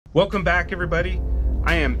Welcome back, everybody.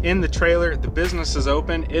 I am in the trailer. The business is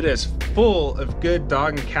open. It is full of good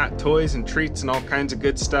dog and cat toys and treats and all kinds of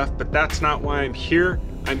good stuff, but that's not why I'm here.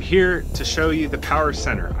 I'm here to show you the power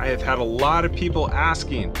center. I have had a lot of people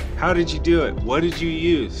asking, how did you do it? What did you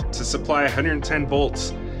use to supply 110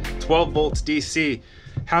 volts, 12 volts DC?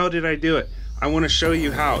 How did I do it? I want to show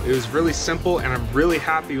you how. It was really simple and I'm really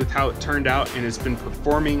happy with how it turned out, and it's been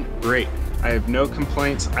performing great. I have no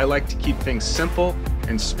complaints. I like to keep things simple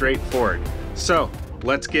and straightforward. So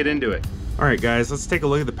let's get into it. All right, guys, let's take a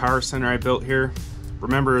look at the power center I built here.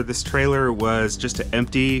 Remember, this trailer was just an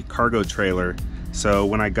empty cargo trailer. So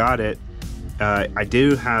when I got it, I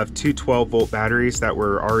do have two 12-volt batteries that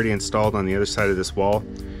were already installed on the other side of this wall.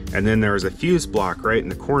 And then there was a fuse block right in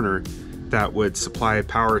the corner that would supply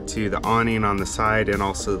power to the awning on the side and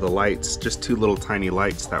also the lights, just two little tiny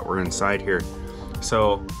lights that were inside here.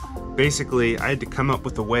 So basically, I had to come up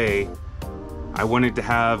with a way. I wanted to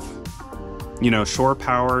have, you know, shore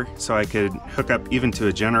power so I could hook up even to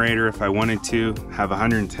a generator if I wanted to, have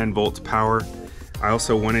 110 volts power. I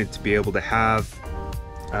also wanted to be able to have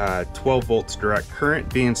 12 volts direct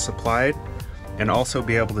current being supplied and also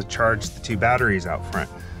be able to charge the two batteries out front.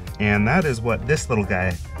 And that is what this little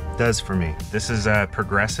guy does for me. This is a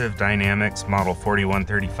Progressive Dynamics Model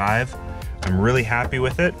 4135. I'm really happy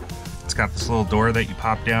with it. It's got this little door that you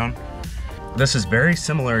pop down. This is very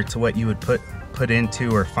similar to what you would put into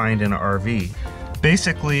or find in an RV.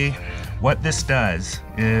 Basically, what this does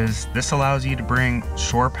is this allows you to bring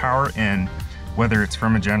shore power in, whether it's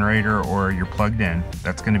from a generator or you're plugged in.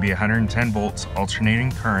 That's going to be 110 volts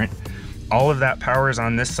alternating current. All of that power is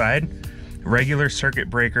on this side. Regular circuit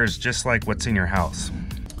breakers, just like what's in your house.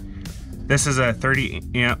 This is a 30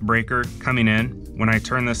 amp breaker coming in. When I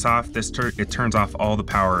turn this off, it turns off all the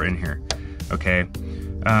power in here. Okay.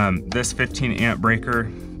 This 15 amp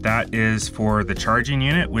breaker, that is for the charging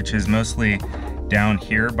unit, which is mostly down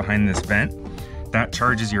here behind this vent. That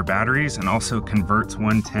charges your batteries and also converts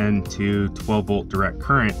 110 to 12 volt direct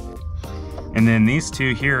current. And then these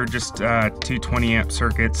two here, just two 20 amp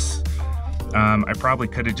circuits. I probably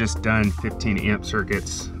could have just done 15 amp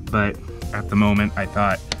circuits, but at the moment I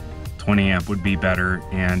thought 20 amp would be better,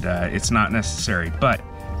 and it's not necessary. But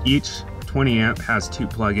each 20 amp has two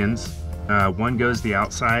plugins. One goes the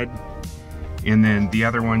outside, and then the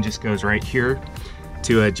other one just goes right here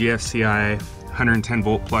to a GFCI 110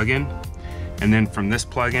 volt plug-in. And then from this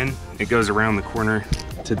plug-in, it goes around the corner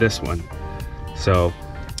to this one. So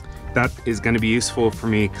that is going to be useful for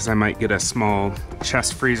me because I might get a small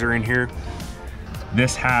chest freezer in here.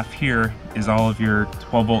 This half here is all of your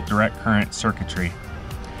 12 volt direct current circuitry.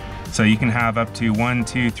 So you can have up to 1,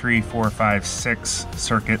 2, 3, 4, 5, 6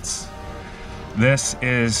 circuits. This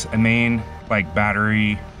is a main like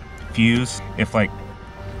battery fuse. If like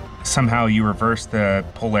somehow you reverse the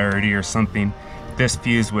polarity or something, this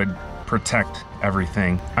fuse would protect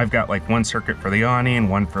everything. I've got like one circuit for the awning,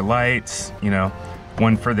 one for lights, you know,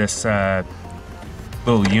 one for this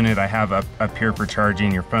little unit I have up here for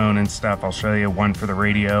charging your phone and stuff. I'll show you one for the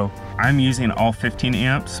radio. I'm using all 15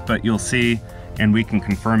 amps, but you'll see, and we can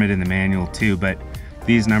confirm it in the manual too, but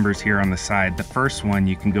these numbers here on the side, the first one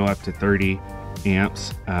you can go up to 30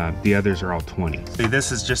 amps, the others are all 20. So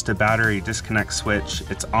this is just a battery disconnect switch.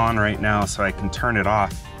 It's on right now, so I can turn it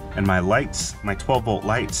off, and my lights, my 12 volt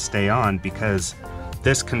lights stay on because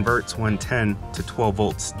this converts 110 to 12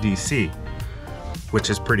 volts DC, which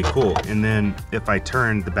is pretty cool. And then if I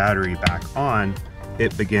turn the battery back on,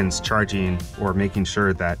 it begins charging or making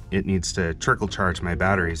sure that it needs to trickle charge my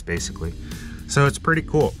batteries basically. So it's pretty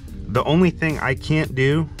cool. The only thing I can't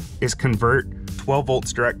do is convert 12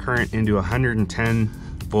 volts direct current into 110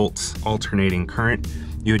 volts alternating current.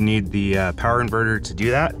 You would need the power inverter to do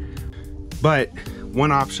that. But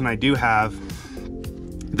one option I do have,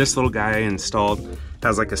 this little guy I installed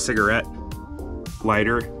has like a cigarette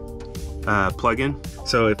lighter plug-in.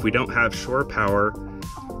 So if we don't have shore power,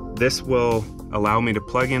 this will allow me to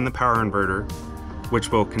plug in the power inverter,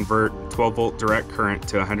 which will convert 12 volt direct current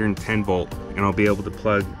to 110 volt, and I'll be able to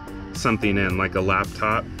plug something in like a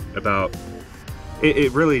laptop. About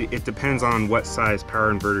it depends on what size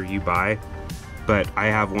power inverter you buy, but I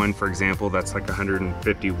have one, for example, that's like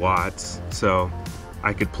 150 watts, so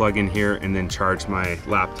I could plug in here and then charge my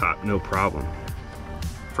laptop, no problem.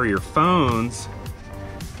 For your phones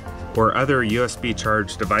or other USB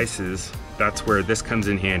charged devices, that's where this comes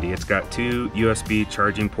in handy. It's got two USB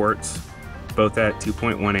charging ports, both at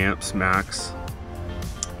 2.1 amps max,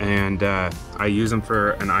 and I use them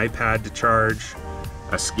for an iPad to charge,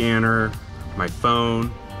 a scanner, my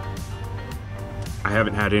phone. I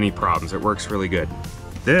haven't had any problems. It works really good.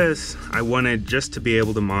 This, I wanted just to be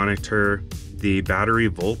able to monitor the battery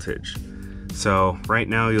voltage. So right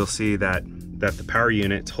now you'll see that the power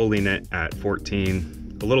unit's holding it at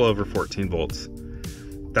 14, a little over 14 volts.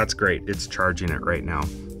 That's great, it's charging it right now.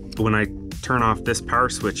 When I turn off this power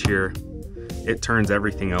switch here, it turns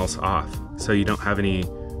everything else off. So you don't have any,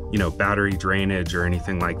 battery drainage or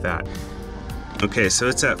anything like that. Okay, so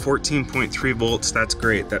it's at 14.3 volts, that's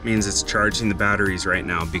great. That means it's charging the batteries right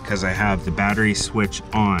now because I have the battery switch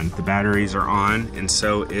on. The batteries are on, and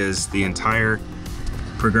so is the entire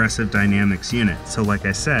Progressive Dynamics unit. So like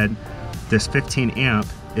I said, this 15 amp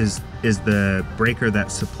is the breaker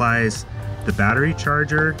that supplies the battery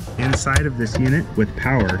charger inside of this unit with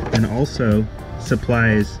power, and also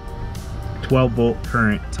supplies 12 volt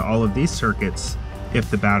current to all of these circuits if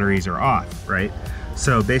the batteries are off, right?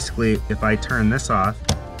 So basically, if I turn this off,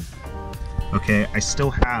 okay, I still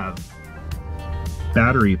have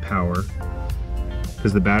battery power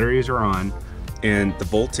because the batteries are on, and the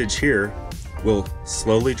voltage here will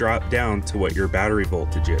slowly drop down to what your battery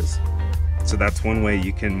voltage is. So that's one way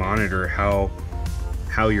you can monitor how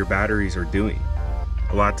your batteries are doing.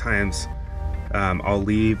 A lot of times I'll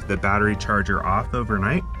leave the battery charger off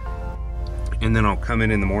overnight, and then I'll come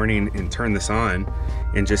in the morning and turn this on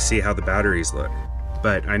and just see how the batteries look.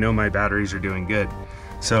 But I know my batteries are doing good.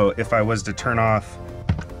 So if I was to turn off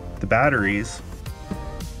the batteries,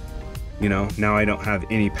 now I don't have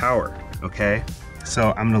any power, okay?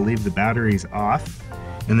 So I'm gonna leave the batteries off,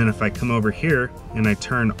 and then if I come over here and I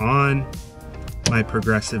turn on my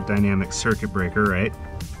Progressive Dynamics circuit breaker, right?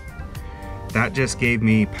 That just gave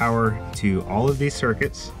me power to all of these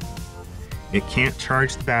circuits. It can't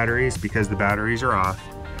charge the batteries because the batteries are off,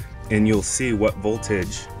 and you'll see what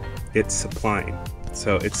voltage it's supplying.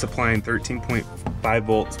 So it's supplying 13.5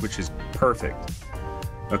 volts, which is perfect,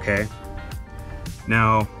 okay?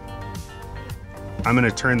 Now, I'm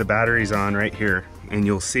gonna turn the batteries on right here, and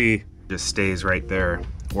you'll see it just stays right there,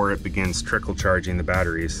 or it begins trickle charging the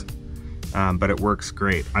batteries. But it works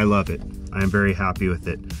great. I love it. I'm very happy with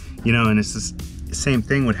it. And it's the same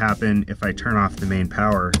thing would happen if I turn off the main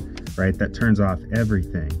power, right? That turns off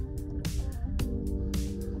everything.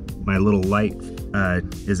 My little light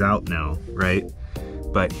is out now, right?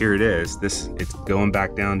 But here it is. It's going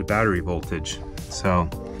back down to battery voltage. So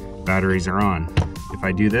batteries are on. If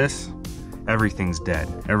I do this, everything's dead.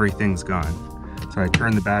 Everything's gone. So I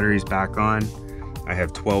turn the batteries back on. I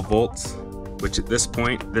have 12 volts, which at this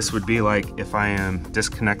point, this would be like if I am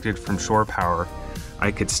disconnected from shore power,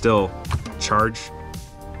 I could still charge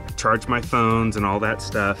my phones and all that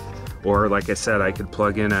stuff. Or like I said, I could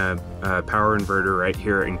plug in a power inverter right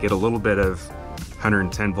here and get a little bit of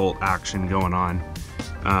 110 volt action going on.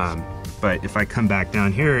 But if I come back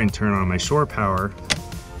down here and turn on my shore power,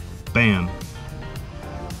 bam,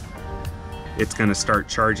 it's gonna start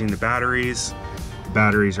charging the batteries. The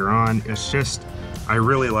batteries are on. It's just, I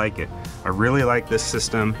really like it. I really like this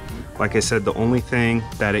system. Like I said, the only thing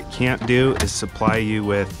that it can't do is supply you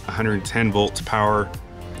with 110 volts power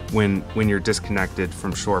when you're disconnected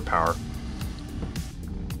from shore power.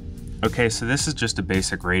 Okay, so this is just a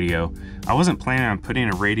basic radio. I wasn't planning on putting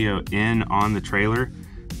a radio in on the trailer,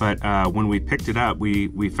 but when we picked it up,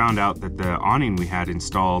 we found out that the awning we had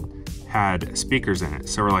installed had speakers in it.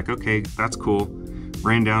 So we're like, okay, that's cool.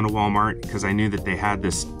 Ran down to Walmart because I knew that they had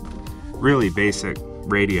this really basic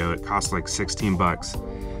radio. It cost like 16 bucks,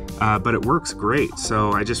 but it works great.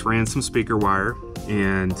 So I just ran some speaker wire,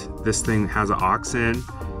 and this thing has an aux in,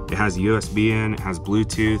 it has USB in, it has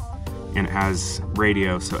Bluetooth, and it has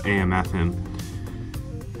radio, so AM, FM.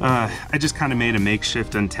 I just kind of made a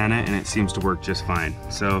makeshift antenna, and it seems to work just fine.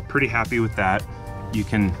 So pretty happy with that. You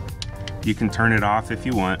can turn it off if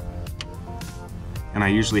you want, and I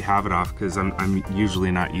usually have it off because I'm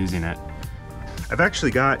usually not using it. I've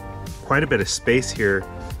actually got quite a bit of space here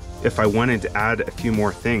if I wanted to add a few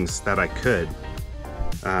more things that I could.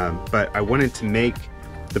 But I wanted to make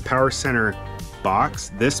the power center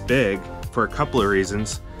box this big for a couple of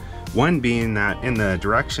reasons. One being that in the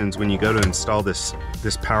directions when you go to install this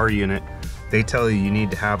power unit, they tell you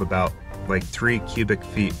need to have about like 3 cubic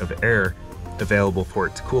feet of air available for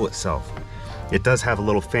it to cool itself. It does have a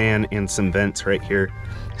little fan and some vents right here,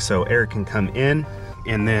 so air can come in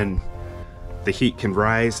and then the heat can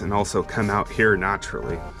rise and also come out here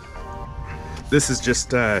naturally. This is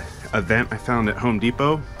just a vent I found at Home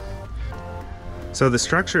Depot. So the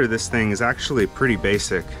structure of this thing is actually pretty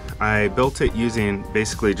basic. I built it using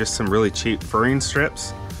basically just some really cheap furring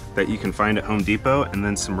strips that you can find at Home Depot, and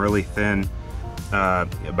then some really thin,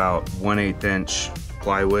 about 1/8 inch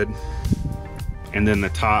plywood. And then the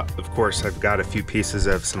top, of course, I've got a few pieces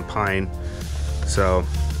of some pine. So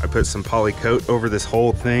I put some poly coat over this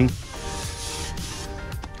whole thing.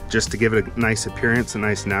 just to give it a nice appearance, a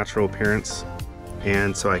nice natural appearance,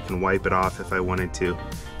 and so I can wipe it off if I wanted to.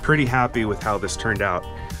 Pretty happy with how this turned out.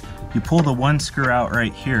 You pull the one screw out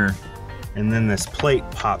right here, and then this plate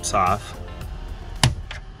pops off.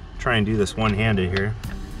 Try and do this one-handed here.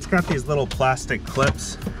 It's got these little plastic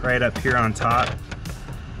clips right up here on top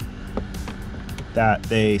that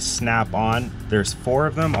they snap on. There's 4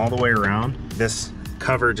 of them all the way around. This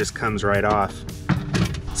cover just comes right off.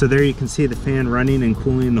 So there you can see the fan running and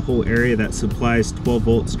cooling the whole area. That supplies 12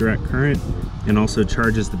 volts direct current and also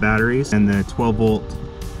charges the batteries and the 12 volt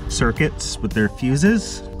circuits with their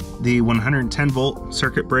fuses, the 110 volt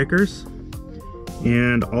circuit breakers,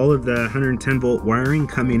 and all of the 110 volt wiring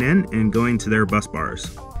coming in and going to their bus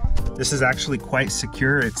bars. This is actually quite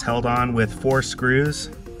secure. It's held on with 4 screws.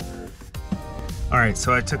 All right,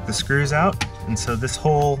 so I took the screws out, and so this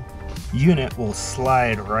whole unit will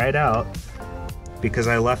slide right out because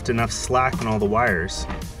I left enough slack in all the wires.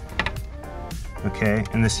 Okay,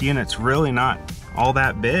 and this unit's really not all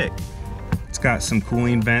that big. It's got some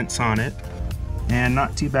cooling vents on it and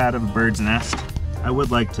not too bad of a bird's nest. I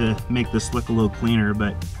would like to make this look a little cleaner,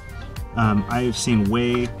 but I've seen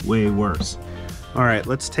way, way worse. All right,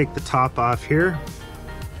 let's take the top off here.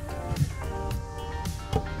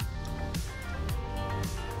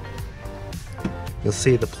 You'll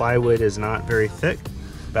see the plywood is not very thick,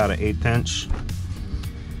 about an 1/8 inch.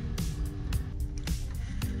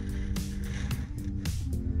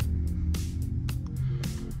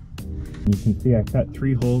 You can see I cut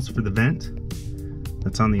 3 holes for the vent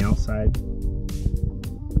that's on the outside.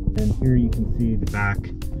 And here you can see the back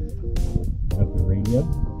of the radio.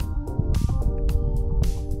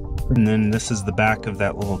 And then this is the back of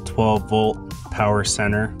that little 12 volt power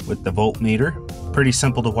center with the voltmeter. Pretty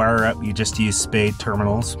simple to wire up, you just use spade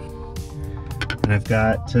terminals. And I've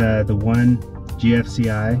got the one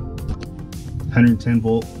GFCI 110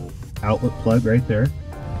 volt outlet plug right there.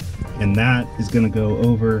 And that is gonna go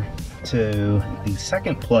over to the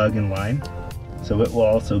second plug in line. So it will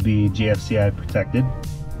also be GFCI protected.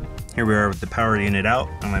 Here we are with the power unit out,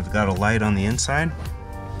 and I've got a light on the inside.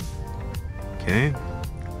 Okay.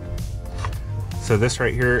 So this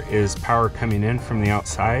right here is power coming in from the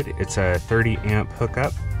outside. It's a 30 amp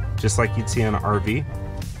hookup, just like you'd see on an RV.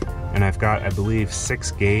 And I've got, I believe,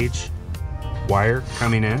 6 gauge wire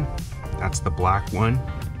coming in. That's the black one.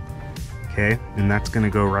 Okay, and that's gonna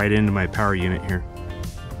go right into my power unit here.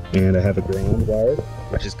 And I have a ground wire,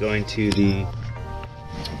 which is going to the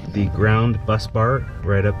ground bus bar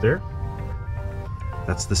right up there.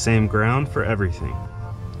 That's the same ground for everything.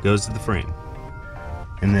 Goes to the frame.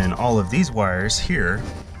 And then all of these wires here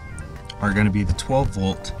are going to be the 12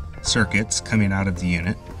 volt circuits coming out of the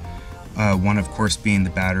unit. One of course being the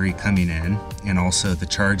battery coming in, and also the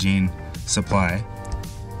charging supply.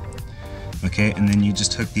 Okay, and then you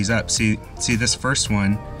just hook these up. See this first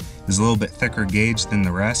one is a little bit thicker gauge than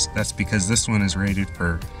the rest. That's because this one is rated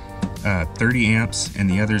for 30 amps and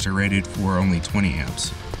the others are rated for only 20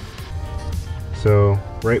 amps. So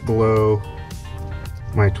right below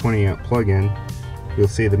my 20 amp plug-in, you'll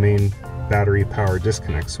see the main battery power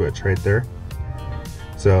disconnect switch right there.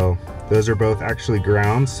 So those are both actually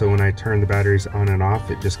grounds, so when I turn the batteries on and off,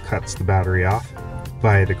 it just cuts the battery off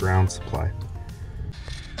via the ground supply.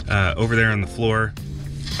 Over there on the floor,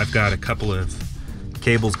 I've got a couple of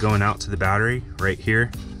cables going out to the battery right here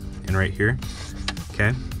and right here.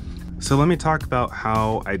 Okay, so let me talk about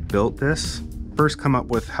how I built this. First, come up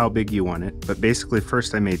with how big you want it, but basically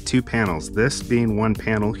first I made 2 panels, this being one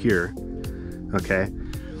panel here, okay,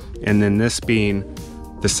 and then this being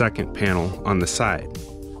the second panel on the side.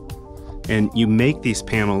 And you make these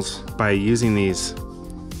panels by using these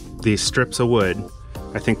strips of wood.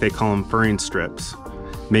 I think they call them furring strips.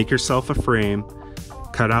 Make yourself a frame,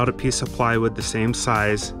 cut out a piece of plywood the same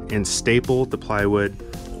size, and staple the plywood,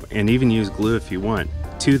 and even use glue if you want,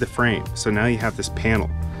 to the frame. So now you have this panel.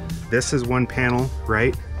 This is one panel,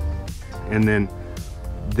 right? And then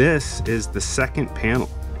this is the second panel,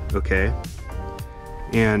 okay?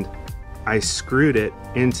 And I screwed it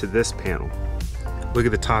into this panel. Look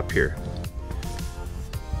at the top here.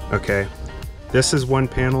 Okay, this is one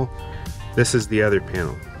panel, this is the other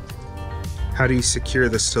panel. How do you secure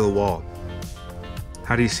this to the wall?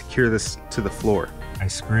 How do you secure this to the floor? I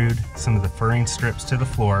screwed some of the furring strips to the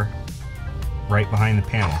floor right behind the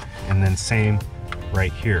panel, and then same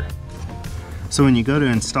right here. So when you go to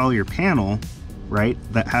install your panel, right,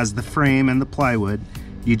 that has the frame and the plywood,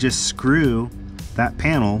 you just screw that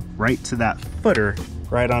panel right to that footer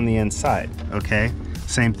right on the inside, okay?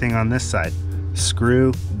 Same thing on this side.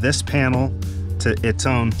 Screw this panel to its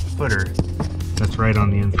own footer that's right on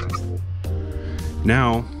the inside.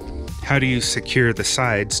 Now, how do you secure the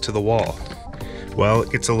sides to the wall? Well,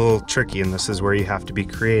 it gets a little tricky, and this is where you have to be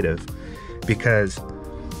creative, because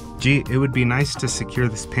gee, it would be nice to secure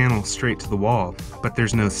this panel straight to the wall, but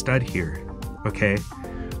there's no stud here, okay?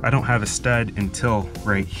 I don't have a stud until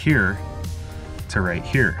right here to right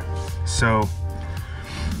here. So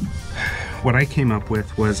what I came up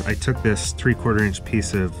with was I took this 3/4 inch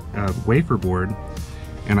piece of wafer board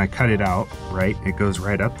and I cut it out, right? It goes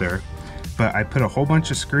right up there. But I put a whole bunch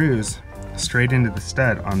of screws straight into the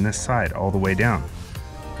stud on this side all the way down.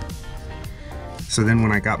 So then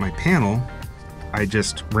when I got my panel, I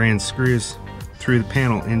just ran screws through the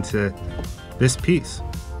panel into this piece.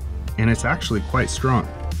 And it's actually quite strong.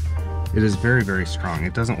 It is very, very strong.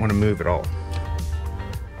 It doesn't want to move at all.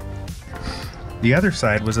 The other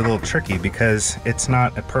side was a little tricky because it's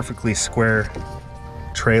not a perfectly square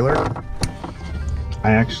trailer.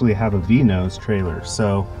 I actually have a V-nose trailer,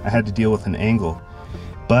 so I had to deal with an angle.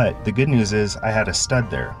 But the good news is I had a stud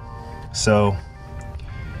there. So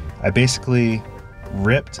I basically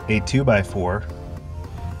ripped a 2x4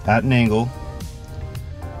 at an angle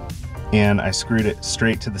and I screwed it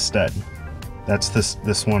straight to the stud. That's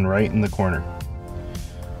this one right in the corner.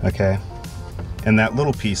 Okay, and that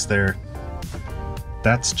little piece there,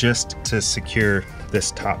 that's just to secure this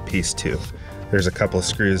top piece too. There's a couple of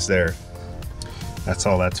screws there. That's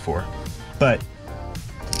all that's for. But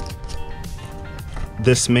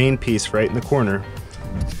this main piece right in the corner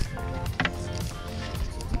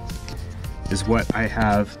is what I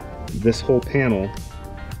have this whole panel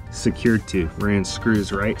secured to. Ran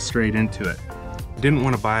screws right straight into it. Didn't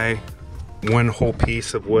want to buy one whole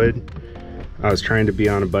piece of wood. I was trying to be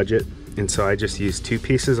on a budget, and so I just used 2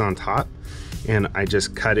 pieces on top, and I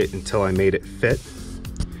just cut it until I made it fit,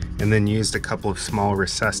 and then used a couple of small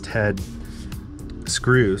recessed head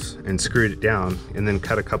screws and screwed it down, and then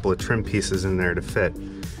cut a couple of trim pieces in there to fit.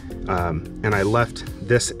 And I left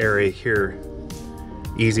this area here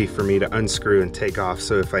easy for me to unscrew and take off,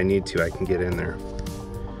 so if I need to, I can get in there.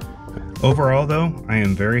 Overall though, I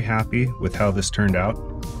am very happy with how this turned out.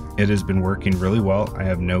 It has been working really well. I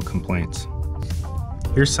have no complaints.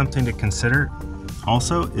 Here's something to consider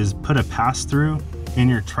also, is put a pass-through in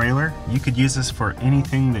your trailer. You could use this for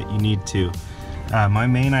anything that you need to. My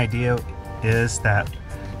main idea is that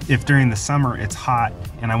if during the summer it's hot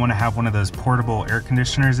and I want to have one of those portable air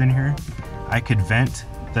conditioners in here, I could vent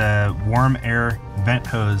the warm air vent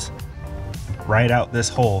hose right out this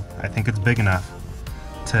hole. I think it's big enough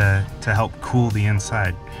to help cool the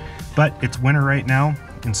inside. But it's winter right now,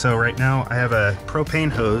 and so right now I have a propane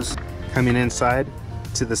hose coming inside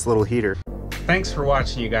to this little heater. Thanks for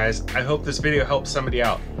watching, you guys. I hope this video helps somebody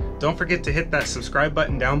out. Don't forget to hit that subscribe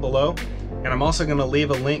button down below, and I'm also going to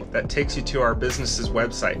leave a link that takes you to our business's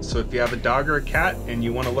website. So if you have a dog or a cat and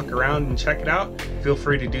you want to look around and check it out, feel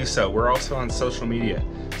free to do so. We're also on social media.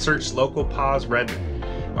 Search Local Paws Redmond.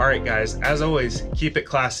 Alright guys, as always, keep it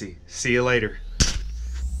classy. See you later.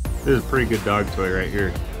 This is a pretty good dog toy right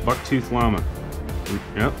here. Bucktooth llama.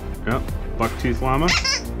 Yep, bucktooth llama.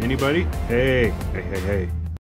 Anybody? Hey.